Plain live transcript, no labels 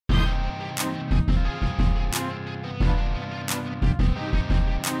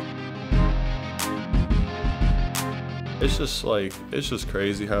It's just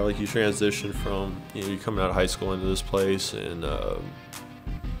crazy how like you transition from, you know, you coming out of high school into this place, and I don't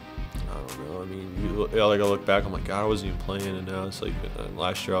know. I mean, like I look back, I'm like, God, I wasn't even playing, and now it's like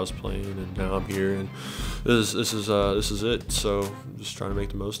last year I was playing, and now I'm here, and this is it. So I'm just trying to make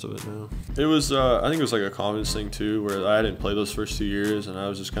the most of it now. It was I think it was like a confidence thing too, where I didn't play those first 2 years, and I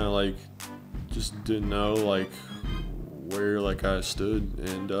was just kind of like just didn't know like where like I stood,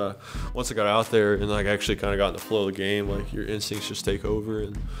 and once I got out there and like actually kind of got in the flow of the game, like your instincts just take over,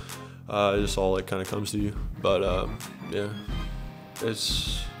 and it just all like kind of comes to you. But yeah,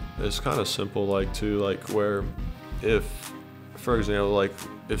 it's kind of simple, like too, like where if, for example, like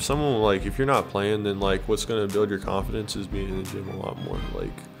if someone like if you're not playing, then like what's gonna build your confidence is being in the gym a lot more,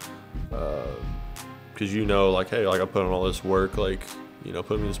 like because you know like, hey, like I put on all this work, like, you know,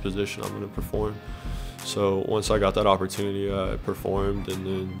 put me in this position, I'm gonna perform. So once I got that opportunity, I performed, and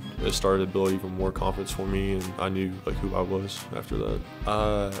then it started to build even more confidence for me, and I knew like who I was after that.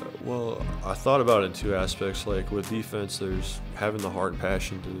 Well, I thought about it in two aspects. Like with defense, there's having the heart and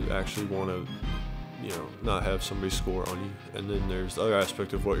passion to actually want to, you know, not have somebody score on you, and then there's the other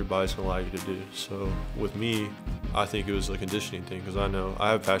aspect of what your body's gonna allow you to do. So with me, I think it was a conditioning thing, because I know I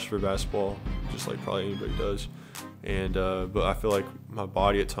have passion for basketball, just like probably anybody does, and but I feel like my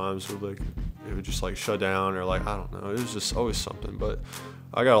body at times would like, it would just like shut down, or like, I don't know, it was just always something. But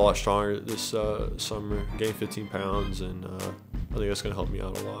I got a lot stronger this summer, gained 15 pounds, and I think that's gonna help me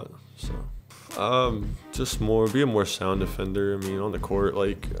out a lot. So just be a more sound defender. I mean, on the court,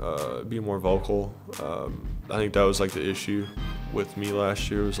 like be more vocal. I think that was like the issue with me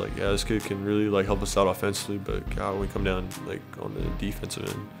last year, was like, yeah, this kid can really like help us out offensively, but God, when we come down like on the defensive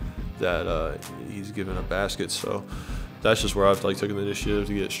end, that he's giving up baskets. So that's just where I've like taken the initiative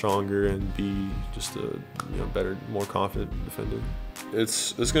to get stronger and be just a, you know, better, more confident defender.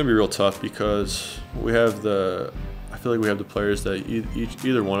 It's gonna be real tough, because we have I feel like we have the players that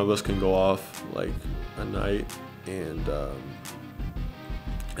either one of us can go off like a night, and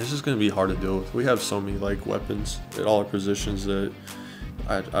it's just gonna be hard to deal with. We have so many like weapons at all our positions that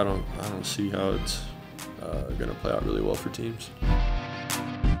I don't see how it's gonna play out really well for teams.